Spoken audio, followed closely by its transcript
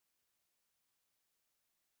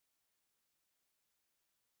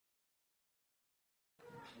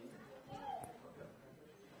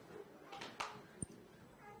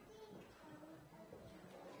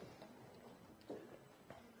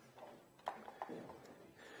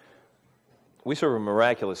We serve a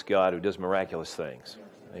miraculous God who does miraculous things.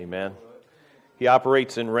 Amen. He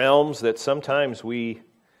operates in realms that sometimes we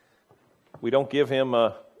don't give him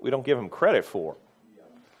credit for.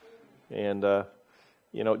 And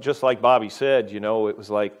just like Bobby said, it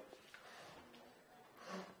was like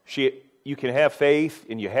you can have faith,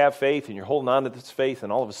 and you have faith, and you're holding on to this faith,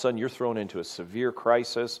 and all of a sudden you're thrown into a severe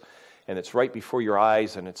crisis, and it's right before your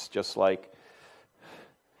eyes, and it's just like,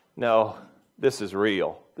 no, this is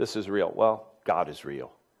real. This is real. Well, God is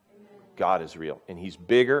real. God is real. And He's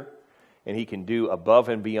bigger, and He can do above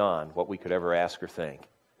and beyond what we could ever ask or think.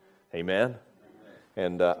 Amen?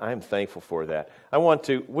 And I'm thankful for that.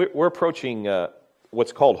 We're approaching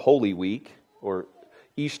what's called Holy Week, or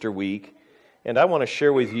Easter week, and I want to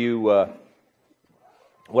share with you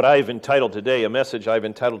what I've entitled today, a message I've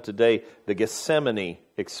entitled today, The Gethsemane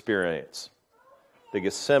Experience. The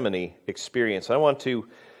Gethsemane Experience. I want to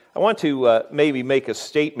maybe make a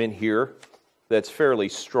statement here that's fairly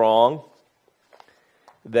strong,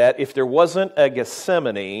 that if there wasn't a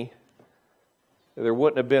Gethsemane, there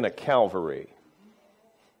wouldn't have been a Calvary.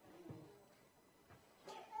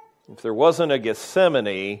 If there wasn't a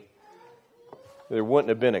Gethsemane, there wouldn't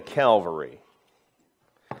have been a Calvary.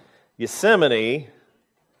 Gethsemane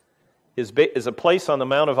is a place on the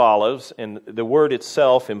Mount of Olives, and the word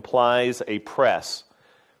itself implies a press,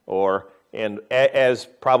 and as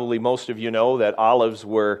probably most of you know, that olives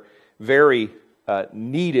were very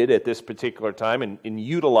needed at this particular time and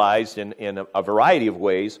utilized in a variety of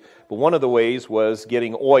ways. But one of the ways was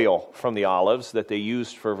getting oil from the olives that they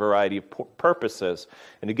used for a variety of purposes.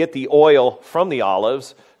 And to get the oil from the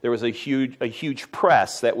olives, there was a huge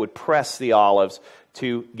press that would press the olives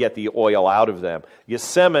to get the oil out of them.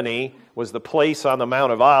 Gethsemane was the place on the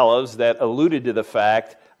Mount of Olives that alluded to the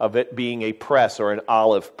fact of it being a press or an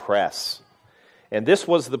olive press. And this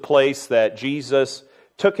was the place that Jesus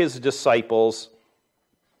took his disciples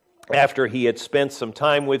after he had spent some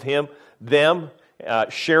time with them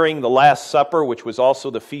sharing the Last Supper, which was also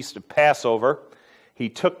the Feast of Passover. He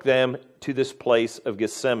took them to this place of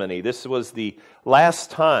Gethsemane. This was the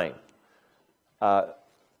last time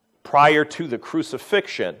prior to the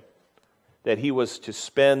crucifixion that he was to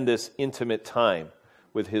spend this intimate time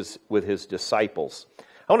with his disciples.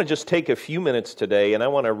 I want to just take a few minutes today, and I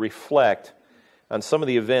want to reflect on some of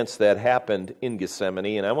the events that happened in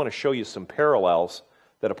Gethsemane, and I want to show you some parallels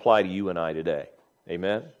that apply to you and I today.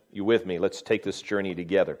 Amen? You with me? Let's take this journey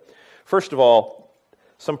together. First of all,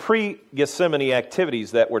 some pre-Gethsemane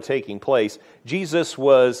activities that were taking place. Jesus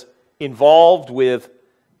was involved with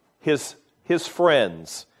his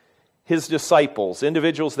friends, his disciples,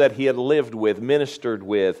 individuals that he had lived with, ministered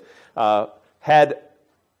with, had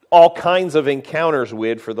all kinds of encounters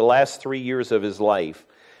with for the last 3 years of his life.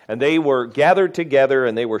 And they were gathered together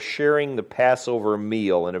and they were sharing the Passover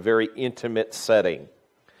meal in a very intimate setting.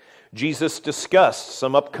 Jesus discussed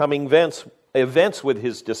some upcoming events with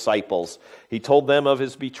his disciples. He told them of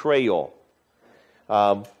his betrayal,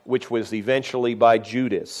 which was eventually by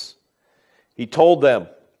Judas. He told them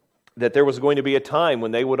that there was going to be a time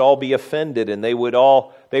when they would all be offended and they would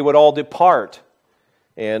all depart.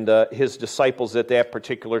 And his disciples at that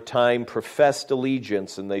particular time professed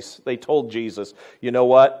allegiance, and they told Jesus, you know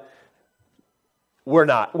what?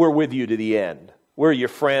 We're with you to the end. We're your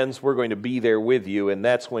friends. We're going to be there with you. And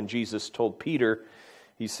that's when Jesus told Peter,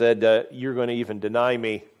 he said, you're going to even deny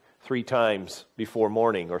me 3 times before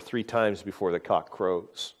morning, or 3 times before the cock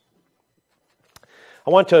crows. I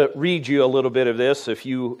want to read you a little bit of this. If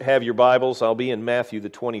you have your Bibles, I'll be in Matthew, the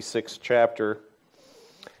 26th chapter.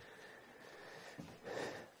 It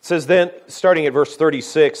says then, starting at verse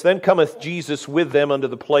 36, then cometh Jesus with them unto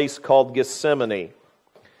the place called Gethsemane.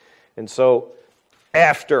 And so,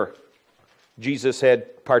 after Jesus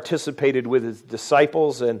had participated with his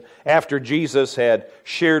disciples, and after Jesus had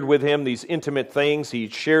shared with him these intimate things, he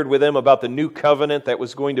shared with them about the new covenant that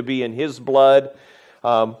was going to be in his blood,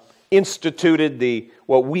 instituted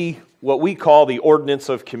what we call the ordinance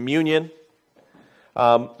of communion,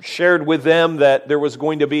 shared with them that there was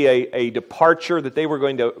going to be a departure, that they were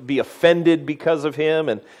going to be offended because of him,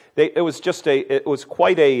 and it was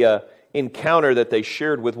quite a encounter that they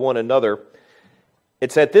shared with one another.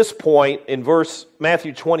 It's at this point in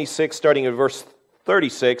Matthew 26, starting at verse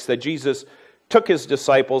 36, that Jesus took his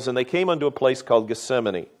disciples, and they came unto a place called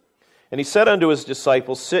Gethsemane. And he said unto his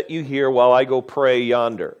disciples, sit you here while I go pray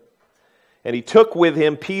yonder. And he took with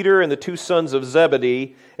him Peter and the 2 sons of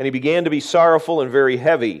Zebedee, and he began to be sorrowful and very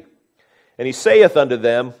heavy. And he saith unto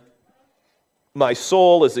them, my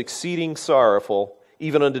soul is exceeding sorrowful,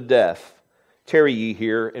 even unto death. Tarry ye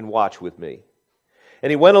here and watch with me. And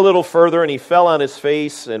he went a little further, and he fell on his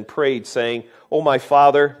face and prayed, saying, O my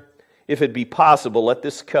Father, If it be possible, let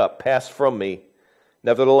this cup pass from me.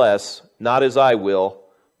 Nevertheless, not as I will,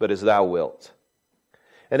 but as thou wilt.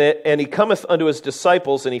 And he cometh unto his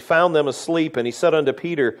disciples, and he found them asleep, and he said unto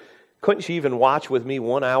Peter, couldn't you even watch with me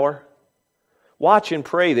 1 hour? Watch and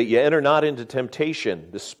pray that ye enter not into temptation.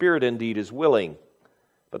 The spirit indeed is willing,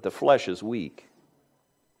 but the flesh is weak.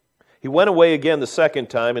 He went away again the second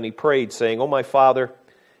time, and he prayed, saying, O my Father,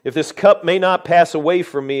 if this cup may not pass away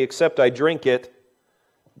from me, except I drink it,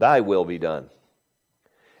 thy will be done.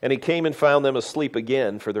 And he came and found them asleep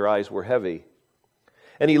again, for their eyes were heavy.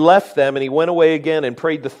 And he left them, and he went away again, and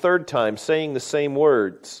prayed the third time, saying the same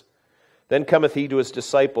words. Then cometh he to his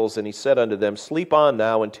disciples, and he said unto them, Sleep on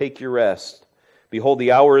now, and take your rest. Behold,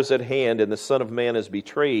 the hour is at hand, and the Son of Man is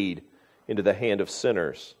betrayed into the hand of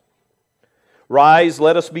sinners. Rise,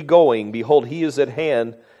 let us be going. Behold, he is at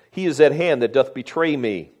hand that doth betray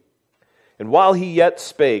me. And while he yet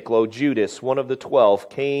spake, lo, Judas, one of the 12,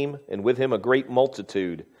 came, and with him a great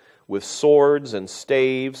multitude, with swords and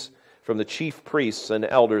staves, from the chief priests and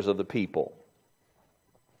elders of the people.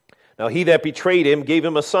 Now he that betrayed him gave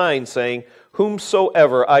him a sign, saying,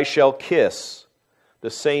 Whomsoever I shall kiss, the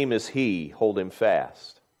same is he, hold him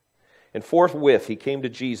fast. And forthwith he came to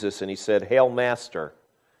Jesus, and he said, Hail, Master,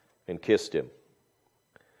 and kissed him.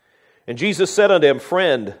 And Jesus said unto him,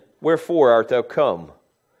 Friend, wherefore art thou come?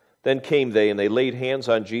 Then came they, and they laid hands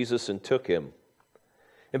on Jesus and took him.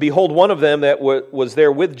 And behold, one of them that was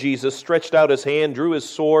there with Jesus stretched out his hand, drew his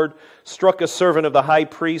sword, struck a servant of the high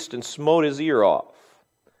priest, and smote his ear off.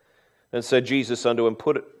 Then said Jesus unto him,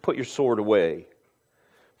 Put your sword away.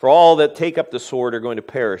 For all that take up the sword are going to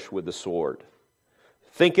perish with the sword.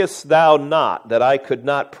 Thinkest thou not that I could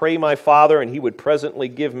not pray my Father, and he would presently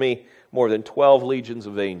give me more than 12 legions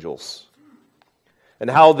of angels? And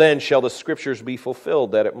how then shall the Scriptures be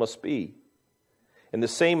fulfilled that it must be? In the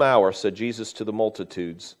same hour said Jesus to the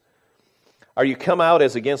multitudes, Are you come out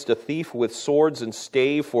as against a thief with swords and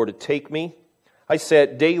stave for to take me? I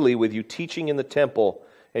sat daily with you teaching in the temple,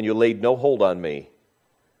 and you laid no hold on me.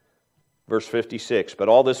 Verse 56, But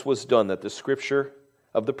all this was done that the Scripture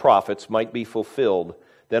of the prophets might be fulfilled.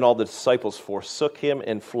 Then all the disciples forsook him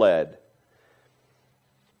and fled.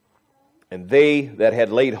 And they that had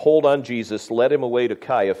laid hold on Jesus led him away to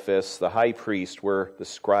Caiaphas, the high priest, where the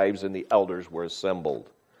scribes and the elders were assembled.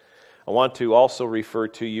 I want to also refer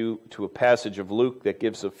to you to a passage of Luke that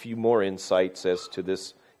gives a few more insights as to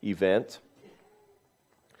this event.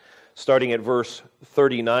 Starting at verse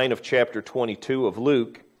 39 of chapter 22 of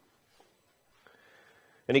Luke.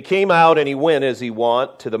 And he came out and he went as he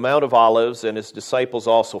wont to the Mount of Olives, and his disciples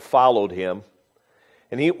also followed him.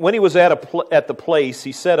 And when he was at the place,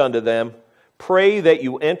 he said unto them, Pray that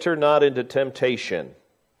you enter not into temptation.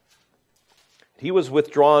 He was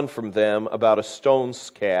withdrawn from them about a stone's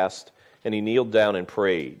cast, and he kneeled down and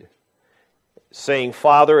prayed, saying,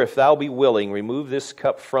 Father, if thou be willing, remove this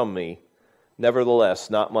cup from me. Nevertheless,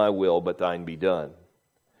 not my will, but thine be done.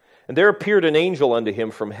 And there appeared an angel unto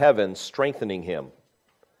him from heaven, strengthening him.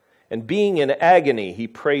 And being in agony, he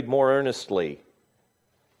prayed more earnestly,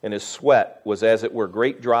 and his sweat was as it were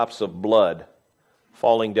great drops of blood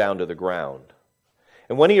falling down to the ground.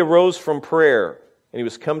 And when he arose from prayer, and he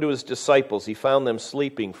was come to his disciples, he found them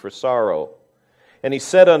sleeping for sorrow. And he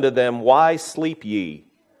said unto them, Why sleep ye?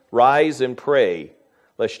 Rise and pray,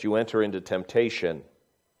 lest you enter into temptation.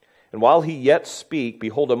 And while he yet spake,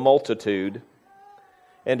 behold, a multitude,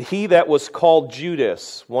 and he that was called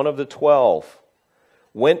Judas, one of the 12,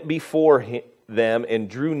 went before them and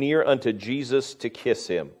drew near unto Jesus to kiss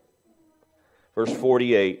him. Verse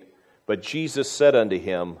 48, But Jesus said unto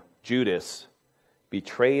him, Judas,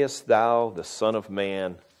 betrayest thou the Son of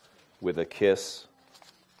Man with a kiss?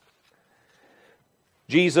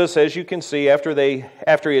 Jesus, as you can see, after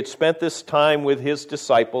he had spent this time with his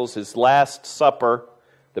disciples, his last supper,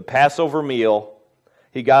 the Passover meal,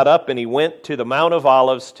 he got up and he went to the Mount of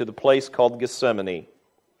Olives, to the place called Gethsemane.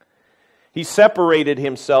 He separated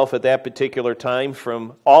himself at that particular time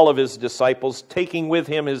from all of his disciples, taking with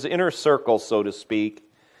him his inner circle, so to speak,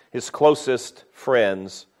 his closest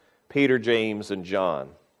friends, Peter, James, and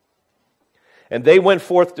John. And they went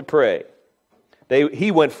forth to pray.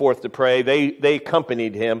 He went forth to pray. They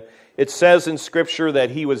accompanied him. It says in Scripture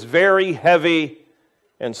that he was very heavy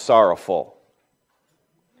and sorrowful.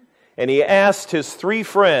 And he asked his 3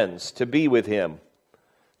 friends to be with him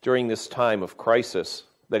during this time of crisis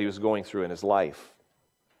that he was going through in his life.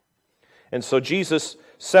 And so Jesus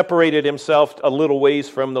separated himself a little ways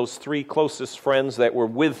from those 3 closest friends that were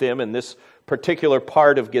with him in this particular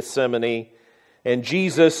part of Gethsemane. And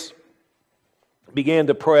Jesus began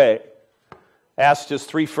to pray, asked his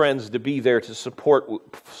 3 friends to be there to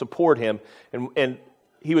support him. And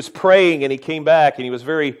he was praying and he came back and he was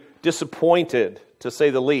very disappointed, to say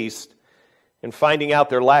the least, in finding out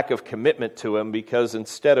their lack of commitment to him, because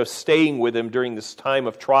instead of staying with him during this time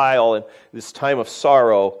of trial and this time of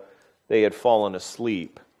sorrow, they had fallen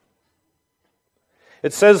asleep.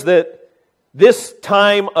 It says that this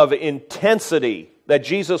time of intensity that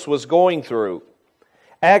Jesus was going through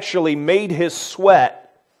actually made his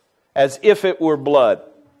sweat as if it were blood.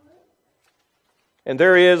 And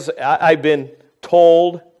there is, I've been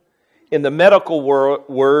told, in the medical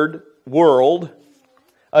world,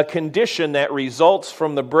 a condition that results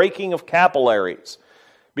from the breaking of capillaries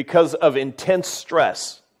because of intense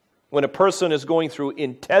stress. When a person is going through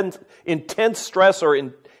intense stress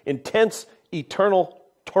or intense eternal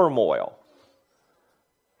turmoil,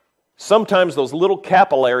 sometimes those little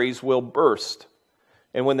capillaries will burst.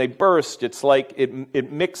 And when they burst, it's like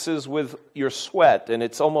it mixes with your sweat, and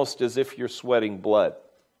it's almost as if you're sweating blood.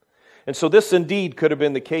 And so this indeed could have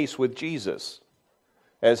been the case with Jesus,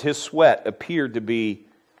 as his sweat appeared to be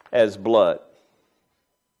as blood.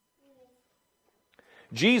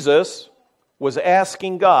 Jesus was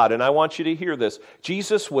asking God, and I want you to hear this,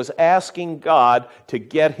 Jesus was asking God to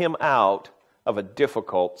get him out of a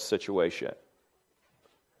difficult situation.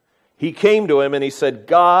 He came to him and he said,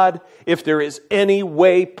 God, if there is any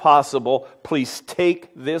way possible, please take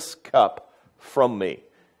this cup from me.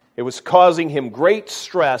 It was causing him great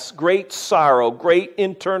stress, great sorrow, great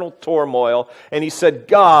internal turmoil. And he said,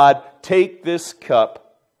 God, take this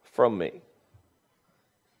cup from me.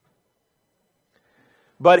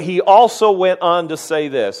 But he also went on to say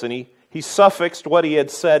this, and he suffixed what he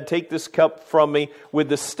had said, take this cup from me, with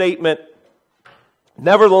the statement,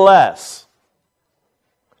 nevertheless,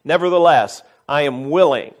 I am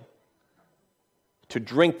willing to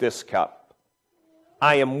drink this cup.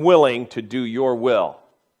 I am willing to do your will,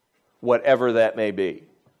 whatever that may be.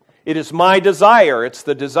 It is my desire, it's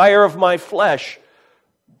the desire of my flesh,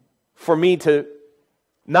 for me to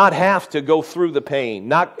not have to go through the pain,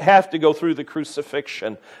 not have to go through the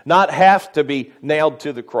crucifixion, not have to be nailed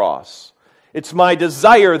to the cross. It's my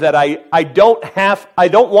desire that I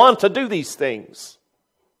don't want to do these things,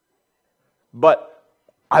 but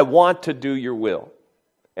I want to do your will.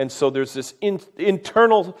 And so there's this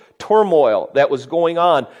internal turmoil that was going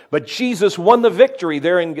on. But Jesus won the victory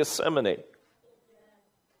there in Gethsemane,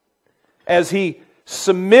 as he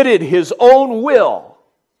submitted his own will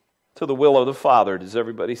to the will of the Father. Does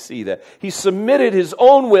everybody see that? He submitted his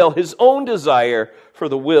own will, his own desire to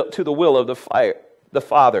the will of the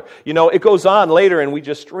Father. You know, it goes on later, and we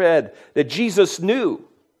just read that Jesus knew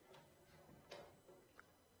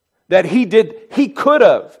that he could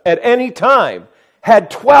have, at any time, had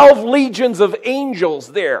 12 legions of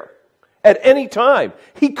angels there. At any time.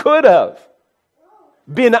 He could have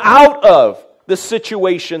been out of the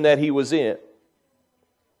situation that he was in.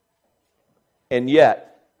 And yet,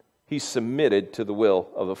 he submitted to the will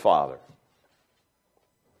of the Father.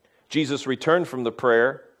 Jesus returned from the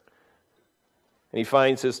prayer, and he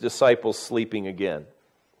finds his disciples sleeping again.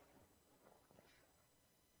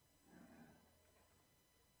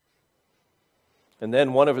 And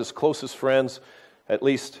then one of his closest friends, at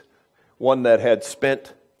least one that had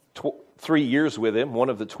spent 3 years with him, one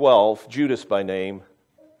of the 12, Judas by name,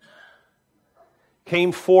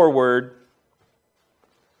 came forward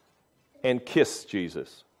and kissed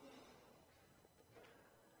Jesus.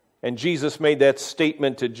 And Jesus made that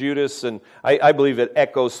statement to Judas, and I believe it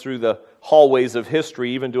echoes through the hallways of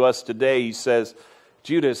history, even to us today. He says,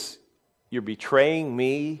 Judas, you're betraying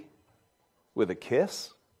me with a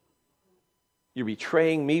kiss? You're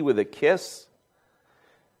betraying me with a kiss?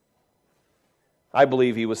 I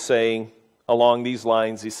believe he was saying along these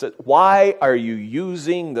lines, he said, why are you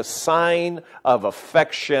using the sign of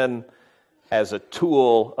affection as a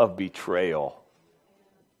tool of betrayal?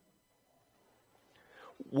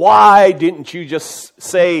 Why didn't you just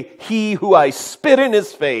say, he who I spit in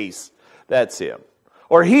his face, that's him?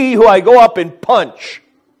 Or he who I go up and punch,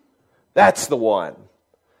 that's the one.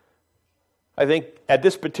 I think at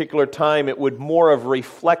this particular time it would more have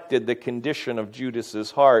reflected the condition of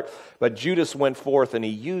Judas's heart. But Judas went forth and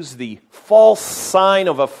he used the false sign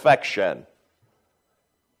of affection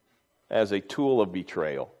as a tool of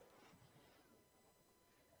betrayal.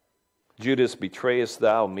 Judas, betrayest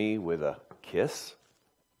thou me with a kiss?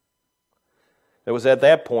 It was at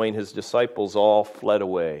that point his disciples all fled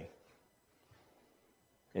away,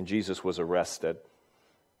 and Jesus was arrested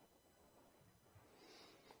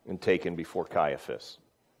and taken before Caiaphas.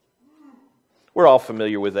 We're all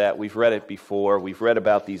familiar with that. We've read it before. We've read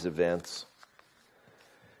about these events.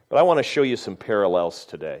 But I want to show you some parallels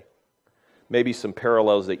today. Maybe some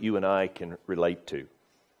parallels that you and I can relate to,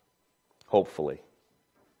 hopefully.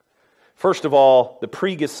 First of all, the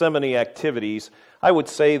pre-Gethsemane activities, I would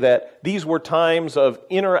say that these were times of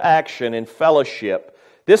interaction and fellowship.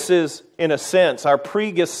 This is, in a sense, our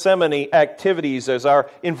pre-Gethsemane activities as our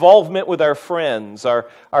involvement with our friends,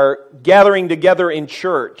 our gathering together in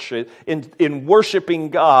church, in worshiping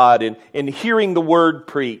God, in hearing the Word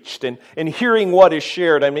preached, and hearing what is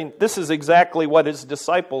shared. I mean, this is exactly what His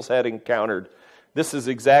disciples had encountered. This is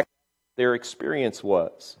exactly what their experience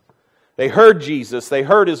was. They heard Jesus, they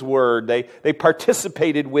heard His Word, they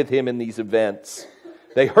participated with Him in these events.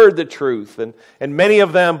 They heard the truth, and many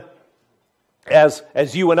of them, as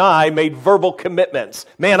you and I, made verbal commitments.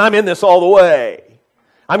 Man, I'm in this all the way.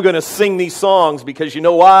 I'm going to sing these songs because you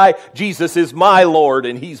know why? Jesus is my Lord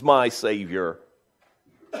and He's my Savior.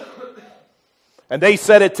 And they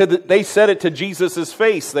said it to Jesus'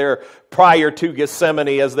 face there prior to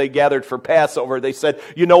Gethsemane as they gathered for Passover. They said,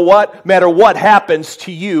 you know what? No matter what happens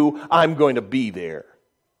to you, I'm going to be there.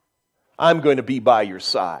 I'm going to be by your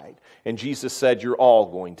side. And Jesus said, you're all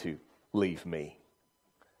going to leave me.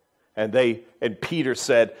 And Peter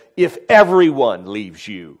said, if everyone leaves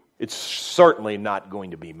you, it's certainly not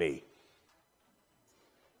going to be me.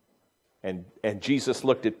 And Jesus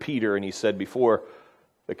looked at Peter and He said, before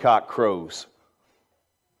the cock crows,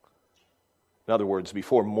 in other words,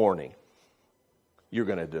 before morning, you're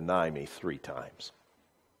going to deny me 3 times.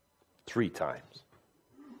 3 times.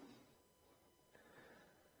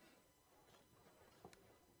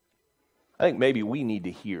 I think maybe we need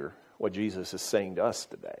to hear what Jesus is saying to us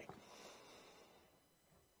today.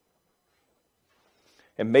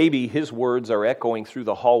 And maybe His words are echoing through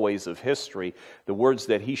the hallways of history, the words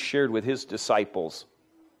that He shared with His disciples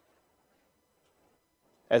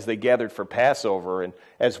as they gathered for Passover, and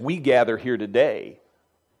as we gather here today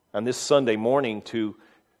on this Sunday morning to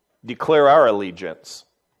declare our allegiance.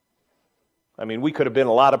 I mean, we could have been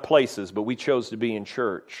a lot of places, but we chose to be in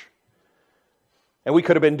church. And we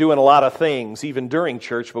could have been doing a lot of things, even during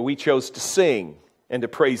church, but we chose to sing and to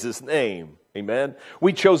praise His name. Amen?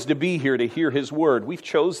 We chose to be here to hear His Word. We've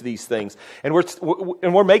chose these things. And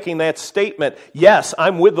we're making that statement, yes,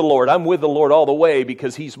 I'm with the Lord. I'm with the Lord all the way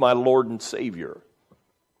because He's my Lord and Savior.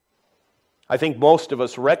 I think most of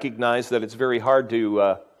us recognize that it's very hard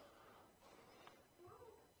to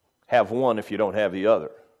have one if you don't have the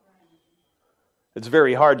other. It's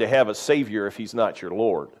very hard to have a Savior if He's not your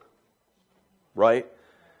Lord. Right?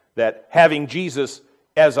 That having Jesus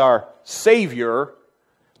as our Savior,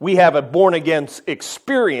 we have a born-again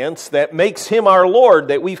experience that makes Him our Lord,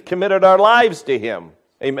 that we've committed our lives to Him.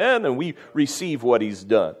 Amen? And we receive what He's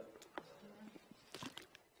done.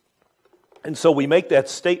 And so we make that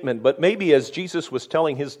statement, but maybe as Jesus was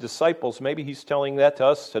telling His disciples, maybe He's telling that to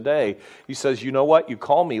us today. He says, you know what? You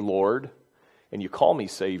call me Lord, and you call me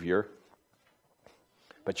Savior,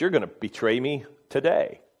 but you're going to betray me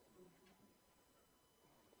today.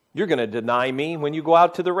 You're going to deny me when you go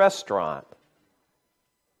out to the restaurant.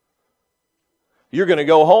 You're going to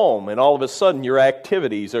go home, and all of a sudden your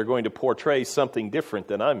activities are going to portray something different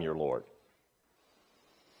than I'm your Lord.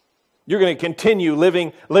 You're going to continue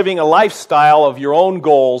living a lifestyle of your own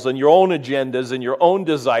goals and your own agendas and your own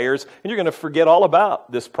desires, and you're going to forget all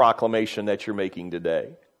about this proclamation that you're making today.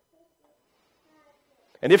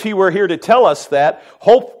 And if He were here to tell us that,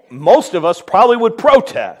 most of us probably would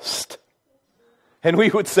protest. And we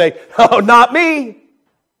would say, oh, not me.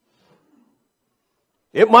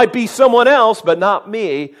 It might be someone else, but not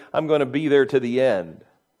me. I'm going to be there to the end.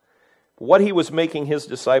 What He was making His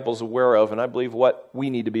disciples aware of, and I believe what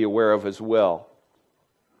we need to be aware of as well,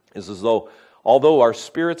 is as though, although our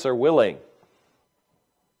spirits are willing,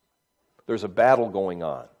 there's a battle going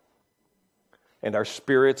on. And our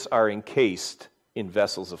spirits are encased in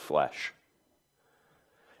vessels of flesh.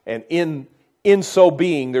 And in so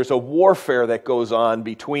being, there's a warfare that goes on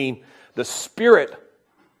between the Spirit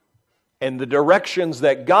and the directions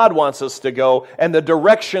that God wants us to go and the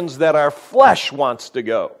directions that our flesh wants to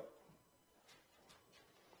go.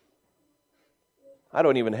 I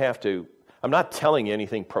don't even have to, I'm not telling you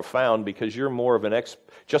anything profound because you're more of an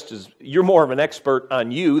expert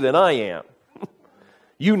on you than I am.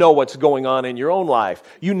 You know what's going on in your own life.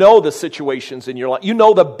 You know the situations in your life. You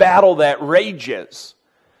know the battle that rages.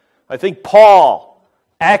 I think Paul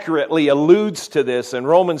accurately alludes to this in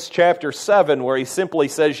Romans chapter 7, where he simply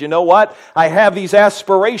says, you know what? I have these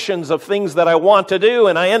aspirations of things that I want to do,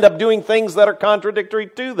 and I end up doing things that are contradictory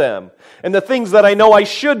to them. And the things that I know I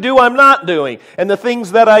should do, I'm not doing. And the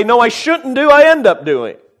things that I know I shouldn't do, I end up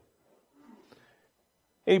doing.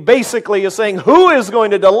 He basically is saying, who is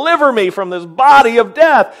going to deliver me from this body of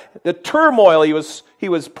death? The turmoil he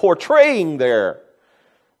was portraying there.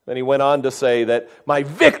 Then he went on to say that my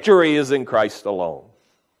victory is in Christ alone.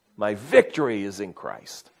 My victory is in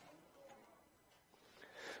Christ.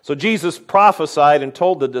 So Jesus prophesied and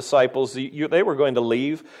told the disciples they were going to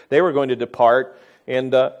leave, they were going to depart,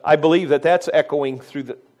 and I believe that that's echoing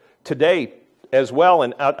through today as well.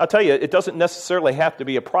 And I'll tell you, it doesn't necessarily have to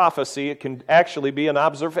be a prophecy. It can actually be an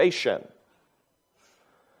observation.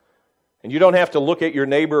 And you don't have to look at your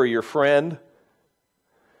neighbor or your friend.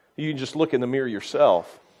 You can just look in the mirror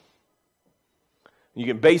yourself. You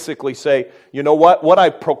can basically say, you know what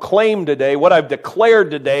I've proclaimed today, what I've declared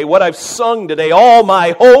today, what I've sung today, all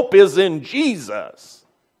my hope is in Jesus.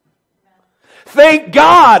 Thank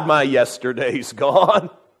God my yesterday's gone.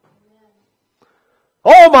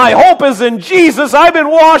 All my hope is in Jesus. I've been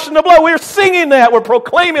washed in the blood. We're singing that. We're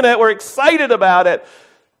proclaiming it. We're excited about it.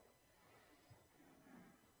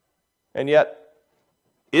 And yet,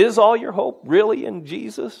 is all your hope really in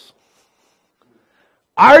Jesus?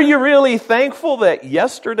 Are you really thankful that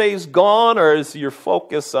yesterday's gone, or is your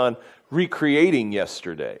focus on recreating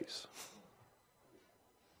yesterday's?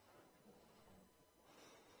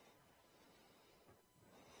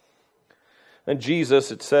 And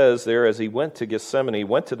Jesus, it says there, as he went to Gethsemane, he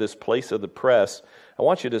went to this place of the press. I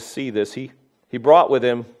want you to see this. He brought with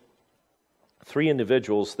him 3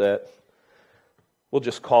 individuals that we'll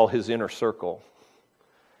just call his inner circle.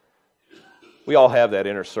 We all have that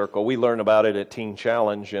inner circle. We learn about it at Teen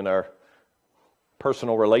Challenge in our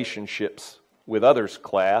personal relationships with others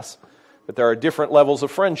class, but there are different levels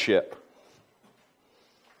of friendship.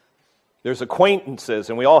 There's acquaintances,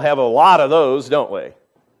 and we all have a lot of those, don't we?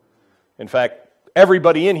 In fact,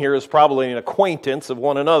 everybody in here is probably an acquaintance of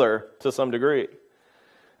one another to some degree.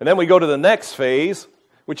 And then we go to the next phase,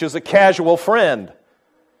 which is a casual friend.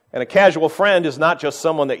 And a casual friend is not just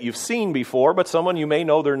someone that you've seen before, but someone you may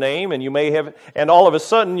know their name, and you may have, and all of a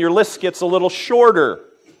sudden your list gets a little shorter.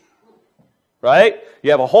 Right?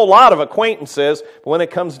 You have a whole lot of acquaintances, but when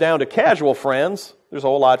it comes down to casual friends, there's a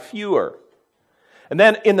whole lot fewer. And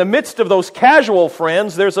then in the midst of those casual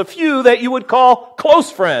friends, there's a few that you would call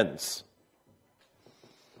close friends.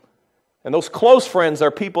 And those close friends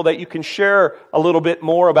are people that you can share a little bit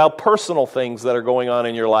more about personal things that are going on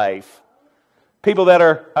in your life. People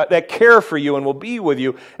that care for you and will be with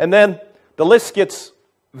you. And then the list gets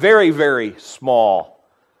very, very small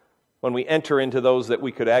when we enter into those that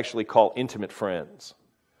we could actually call intimate friends.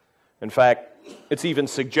 In fact, it's even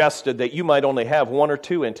suggested that you might only have 1 or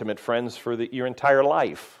 2 intimate friends for your entire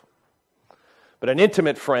life. But an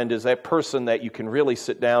intimate friend is that person that you can really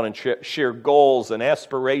sit down and share goals and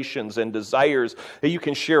aspirations and desires, that you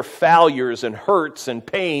can share failures and hurts and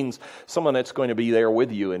pains, someone that's going to be there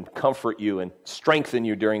with you and comfort you and strengthen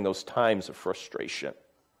you during those times of frustration.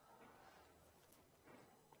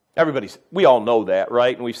 We all know that,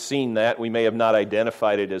 right? And we've seen that. We may have not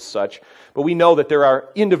identified it as such, but we know that there are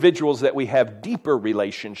individuals that we have deeper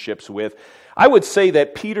relationships with. I would say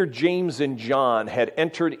that Peter, James, and John had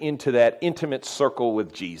entered into that intimate circle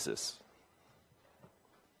with Jesus.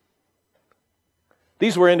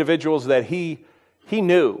 These were individuals that he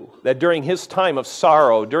knew that during his time of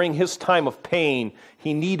sorrow, during his time of pain,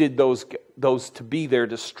 he needed those to be there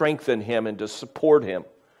to strengthen him and to support him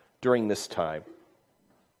during this time.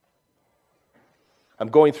 I'm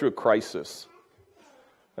going through a crisis,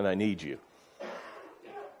 and I need you.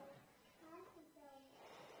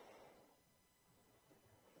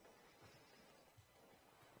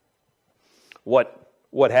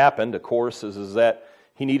 What happened, of course, is that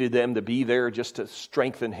he needed them to be there just to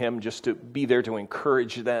strengthen him, just to be there to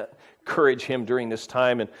encourage him during this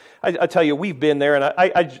time. And I tell you, we've been there,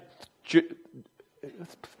 and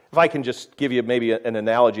if I can just give you maybe an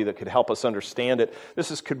analogy that could help us understand it,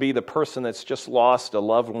 could be the person that's just lost a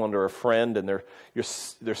loved one or a friend, and they're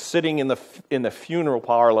sitting in the funeral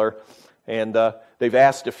parlor, and they've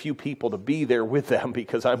asked a few people to be there with them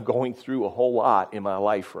because I'm going through a whole lot in my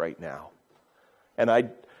life right now. And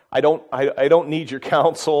I don't need your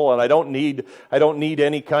counsel, and I don't need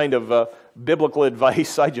any kind of biblical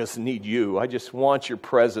advice. I just need you. I just want your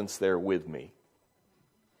presence there with me.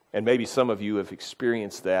 And maybe some of you have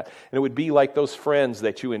experienced that. And it would be like those friends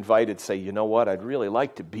that you invited say, you know what, I'd really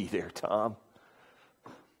like to be there, Tom,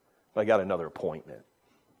 but I got another appointment.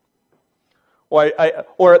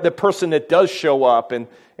 Or the person that does show up and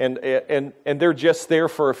they're just there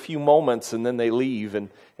for a few moments and then they leave,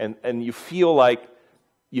 and you feel like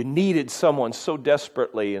you needed someone so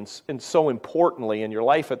desperately and so importantly in your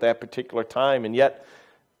life at that particular time, and yet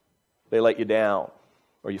they let you down,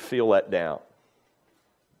 or you feel let down.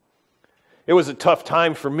 It was a tough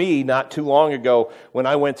time for me not too long ago when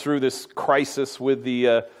I went through this crisis with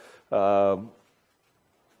the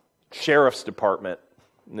sheriff's department,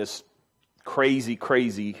 and this crazy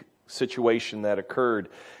situation that occurred.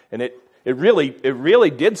 And it really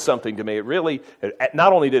did something to me.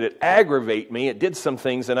 Not only did it aggravate me, it did some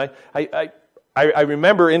things. And I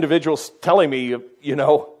remember individuals telling me,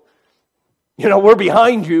 we're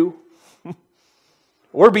behind you.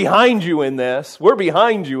 We're behind you in this. We're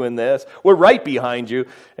behind you in this. We're right behind you.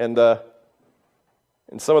 And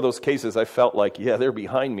in some of those cases, I felt like, yeah, they're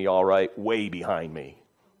behind me all right, way behind me.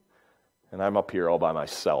 And I'm up here all by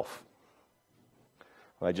myself.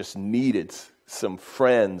 I just needed some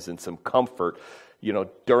friends and some comfort,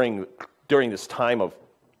 during this time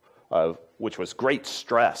of which was great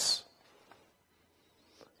stress.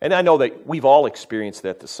 And I know that we've all experienced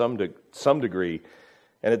that to some degree.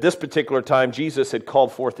 And at this particular time, Jesus had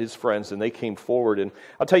called forth his friends, and they came forward. And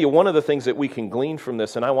I'll tell you, one of the things that we can glean from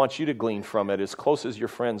this, and I want you to glean from it, as close as your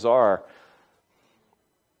friends are,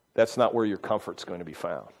 that's not where your comfort's going to be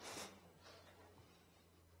found.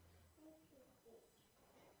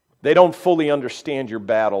 They don't fully understand your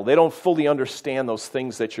battle. They don't fully understand those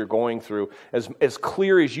things that you're going through. As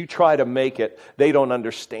clear as you try to make it, they don't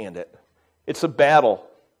understand it. It's a battle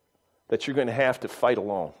that you're going to have to fight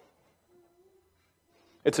alone.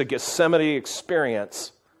 It's a Gethsemane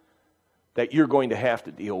experience that you're going to have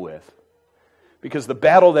to deal with. Because the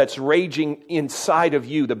battle that's raging inside of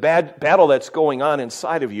you, the battle that's going on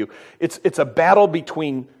inside of you, it's a battle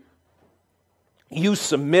between you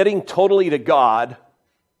submitting totally to God,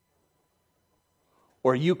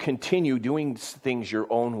 or you continue doing things your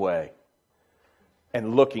own way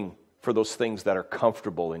and looking for those things that are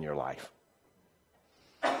comfortable in your life.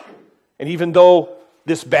 And even though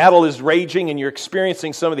this battle is raging and you're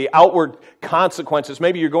experiencing some of the outward consequences,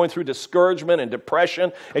 maybe you're going through discouragement and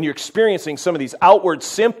depression and you're experiencing some of these outward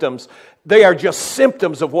symptoms, they are just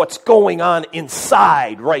symptoms of what's going on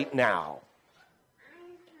inside right now.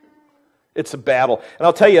 It's a battle. And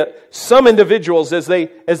I'll tell you, some individuals, as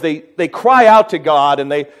they cry out to God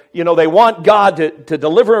and they want God to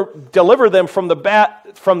deliver them from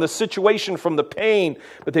the situation, from the pain,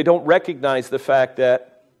 but they don't recognize the fact that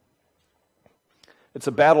it's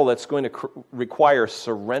a battle that's going to require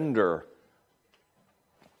surrender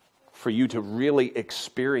for you to really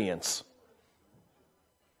experience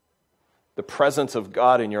the presence of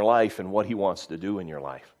God in your life and what He wants to do in your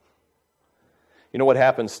life. You know what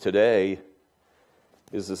happens today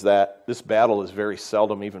is that this battle is very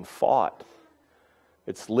seldom even fought.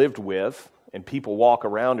 It's lived with, and people walk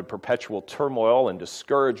around in perpetual turmoil and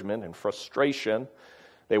discouragement and frustration.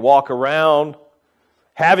 They walk around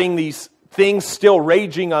having these things still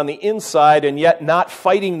raging on the inside and yet not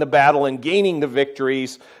fighting the battle and gaining the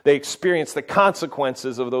victories. They experience the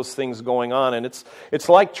consequences of those things going on. And it's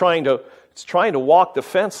like trying to walk the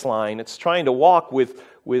fence line. It's trying to walk with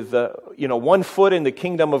 1 foot in the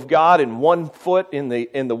kingdom of God and 1 foot in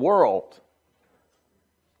the world.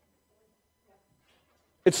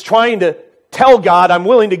 It's trying to tell God, I'm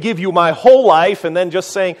willing to give you my whole life, and then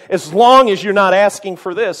just saying, as long as you're not asking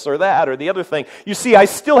for this or that or the other thing. You see, I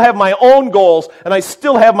still have my own goals, and I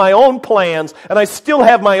still have my own plans, and I still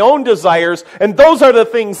have my own desires, and those are the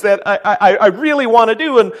things that I really want to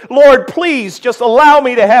do. And Lord, please just allow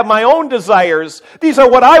me to have my own desires. These are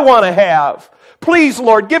what I want to have. Please,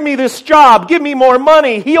 Lord, give me this job, give me more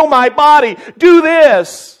money, heal my body, do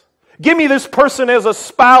this. Give me this person as a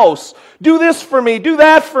spouse. Do this for me, do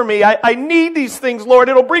that for me. I need these things, Lord.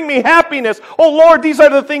 It'll bring me happiness. Oh, Lord, these are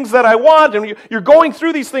the things that I want. And you're going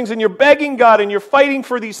through these things and you're begging God and you're fighting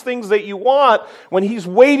for these things that you want when He's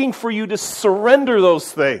waiting for you to surrender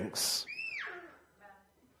those things.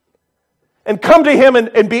 And come to Him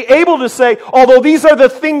and be able to say, although these are the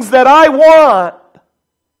things that I want,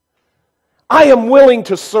 I am willing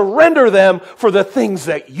to surrender them for the things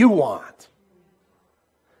that you want,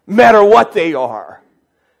 no matter what they are.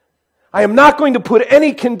 I am not going to put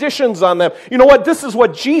any conditions on them. You know what? This is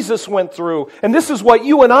what Jesus went through, and this is what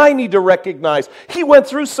you and I need to recognize. He went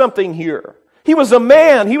through something here. He was a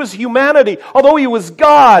man. He was humanity. Although He was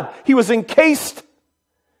God, He was encased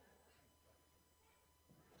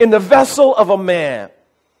in the vessel of a man.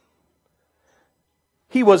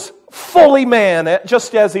 He was fully man,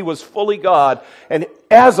 just as He was fully God. And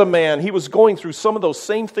as a man, He was going through some of those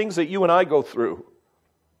same things that you and I go through.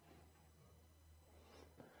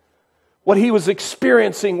 What He was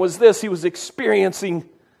experiencing was this. He was experiencing,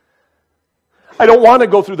 I don't want to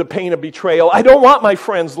go through the pain of betrayal. I don't want my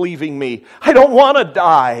friends leaving me. I don't want to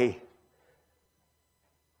die.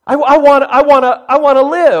 I want to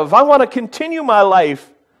live. I want to continue my life.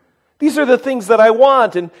 These are the things that I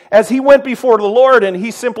want. And as he went before the Lord and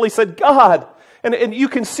he simply said, God, And you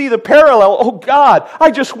can see the parallel. Oh God, I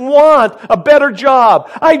just want a better job.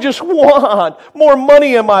 I just want more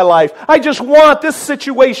money in my life. I just want this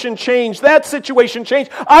situation changed, that situation changed.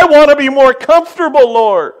 I want to be more comfortable,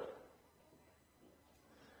 Lord.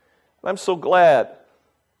 I'm so glad.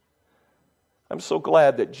 I'm so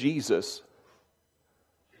glad that Jesus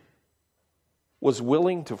was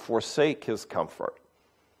willing to forsake his comfort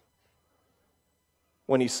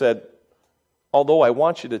when he said, although I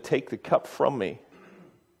want you to take the cup from me,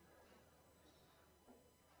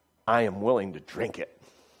 I am willing to drink it.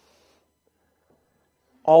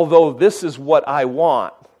 Although this is what I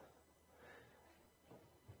want,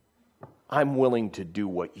 I'm willing to do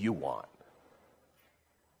what you want.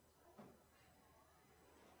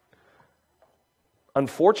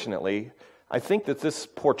 Unfortunately, I think that this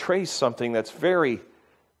portrays something that's very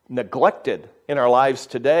neglected in our lives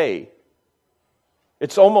today.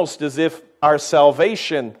 It's almost as if our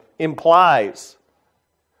salvation implies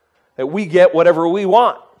that we get whatever we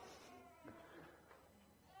want.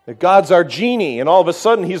 That God's our genie, and all of a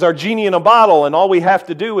sudden He's our genie in a bottle, and all we have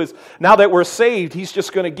to do is, now that we're saved, He's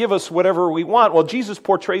just going to give us whatever we want. Well, Jesus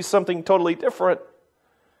portrays something totally different.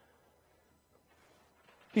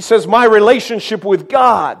 He says, my relationship with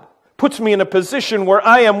God puts me in a position where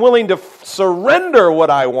I am willing to surrender what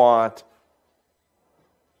I want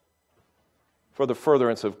for the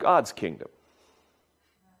furtherance of God's kingdom.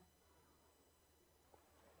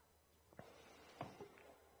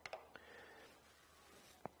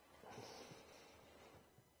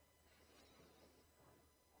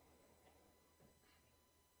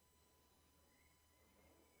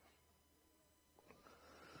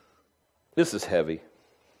 This is heavy.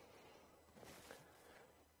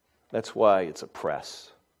 That's why it's a press.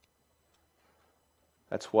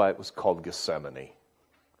 That's why it was called Gethsemane.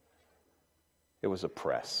 It was a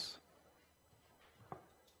press.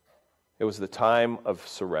 It was the time of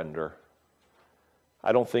surrender.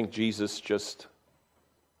 I don't think these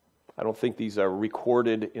are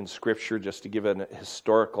recorded in Scripture just to give an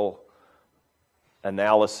historical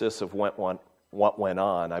analysis of what went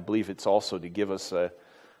on. I believe it's also to give us a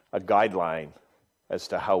guideline as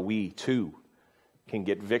to how we, too, can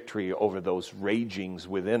get victory over those ragings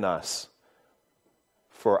within us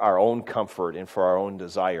for our own comfort and for our own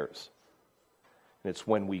desires. And it's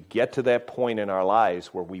when we get to that point in our lives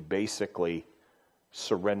where we basically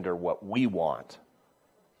surrender what we want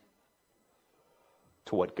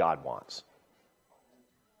to what God wants.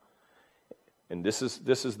 And this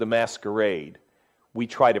is the masquerade. We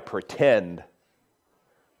try to pretend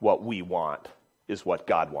what we want is what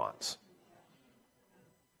God wants.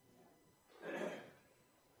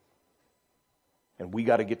 And we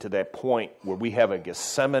got to get to that point where we have a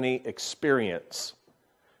Gethsemane experience,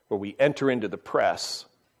 where we enter into the press.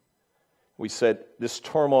 We said, this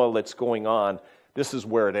turmoil that's going on, this is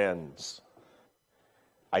where it ends.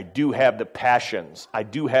 I do have the passions. I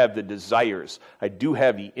do have the desires. I do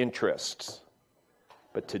have the interests.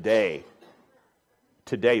 But today,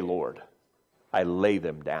 Lord, I lay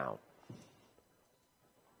them down.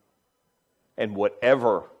 And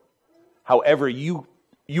however you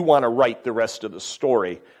want to write the rest of the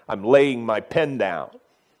story, I'm laying my pen down.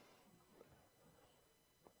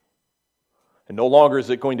 And no longer is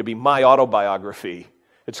it going to be my autobiography,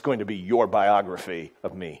 it's going to be your biography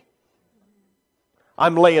of me.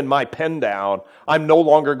 I'm laying my pen down. I'm no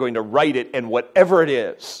longer going to write it, and whatever it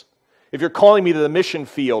is, if you're calling me to the mission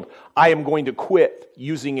field, I am going to quit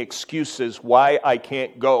using excuses why I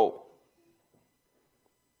can't go.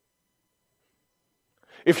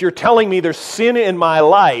 If you're telling me there's sin in my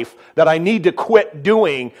life that I need to quit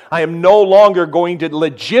doing, I am no longer going to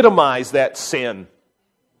legitimize that sin.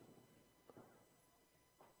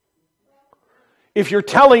 If you're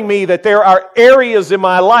telling me that there are areas in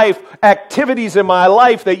my life, activities in my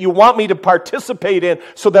life that you want me to participate in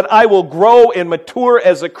so that I will grow and mature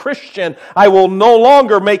as a Christian, I will no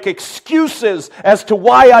longer make excuses as to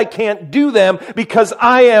why I can't do them, because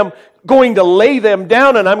I am going to lay them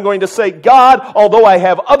down and I'm going to say, God, although I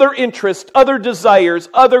have other interests, other desires,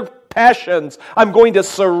 other passions, I'm going to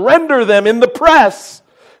surrender them in the press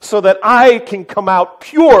so that I can come out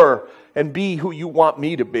pure and be who you want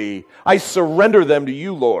me to be. I surrender them to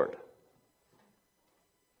you, Lord.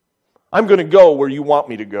 I'm going to go where you want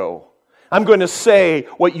me to go. I'm going to say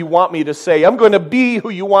what you want me to say. I'm going to be who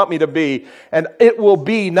you want me to be. And it will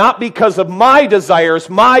be not because of my desires,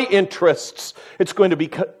 my interests. It's going to be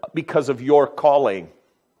because of your calling.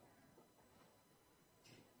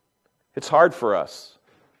 It's hard for us.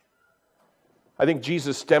 I think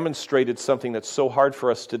Jesus demonstrated something that's so hard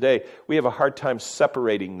for us today. We have a hard time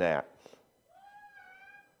separating that.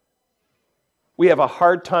 We have a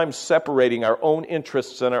hard time separating our own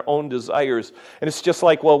interests and our own desires. And it's just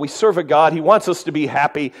like, well, we serve a God. He wants us to be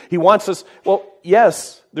happy. He wants us, well,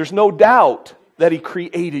 yes, there's no doubt that He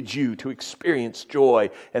created you to experience joy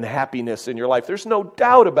and happiness in your life. There's no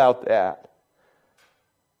doubt about that.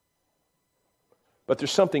 But there's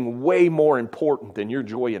something way more important than your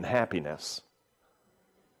joy and happiness.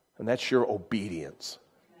 And that's your obedience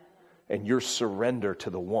and your surrender to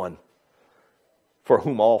the one for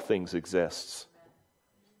whom all things exists.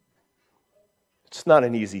 It's not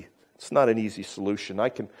an easy solution. I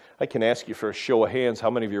can ask you for a show of hands how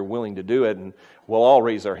many of you are willing to do it, and we'll all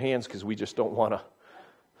raise our hands because we just don't want to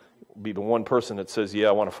be the one person that says, yeah,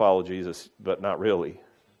 I want to follow Jesus, but not really.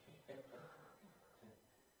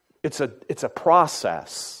 It's a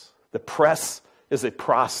process. The press is a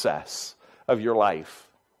process of your life.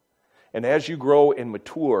 And as you grow and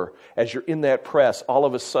mature, as you're in that press, all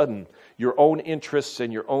of a sudden, your own interests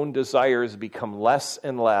and your own desires become less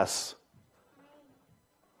and less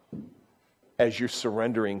as you're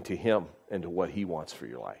surrendering to Him and to what He wants for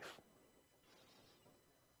your life.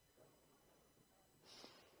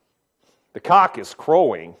 The cock is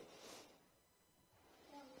crowing.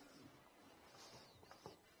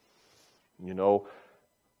 You know,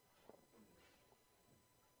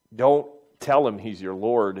 don't tell Him He's your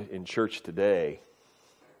Lord in church today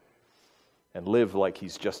and live like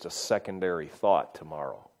He's just a secondary thought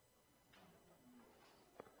tomorrow.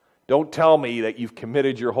 Don't tell me that you've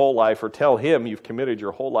committed your whole life, or tell Him you've committed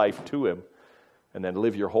your whole life to Him, and then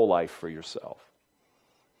live your whole life for yourself.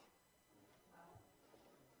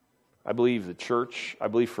 I believe the church, I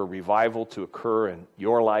believe for revival to occur in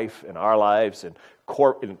your life, in our lives, in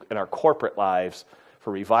our corporate lives,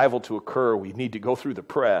 for revival to occur, we need to go through the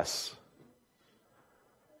press.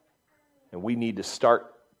 And we need to start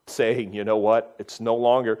saying, you know what, it's no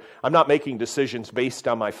longer, I'm not making decisions based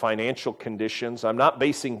on my financial conditions. I'm not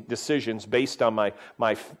basing decisions based on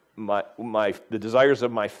the desires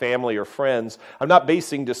of my family or friends. I'm not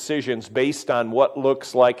basing decisions based on what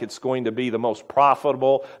looks like it's going to be the most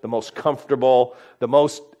profitable, the most comfortable, the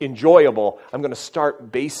most enjoyable. I'm going to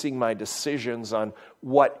start basing my decisions on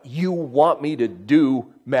what you want me to do,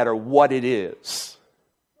 no matter what it is.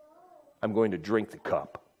 I'm going to drink the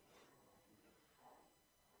cup.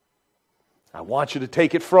 I want you to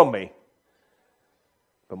take it from me.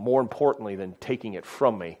 But more importantly than taking it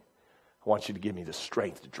from me, I want you to give me the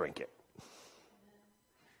strength to drink it.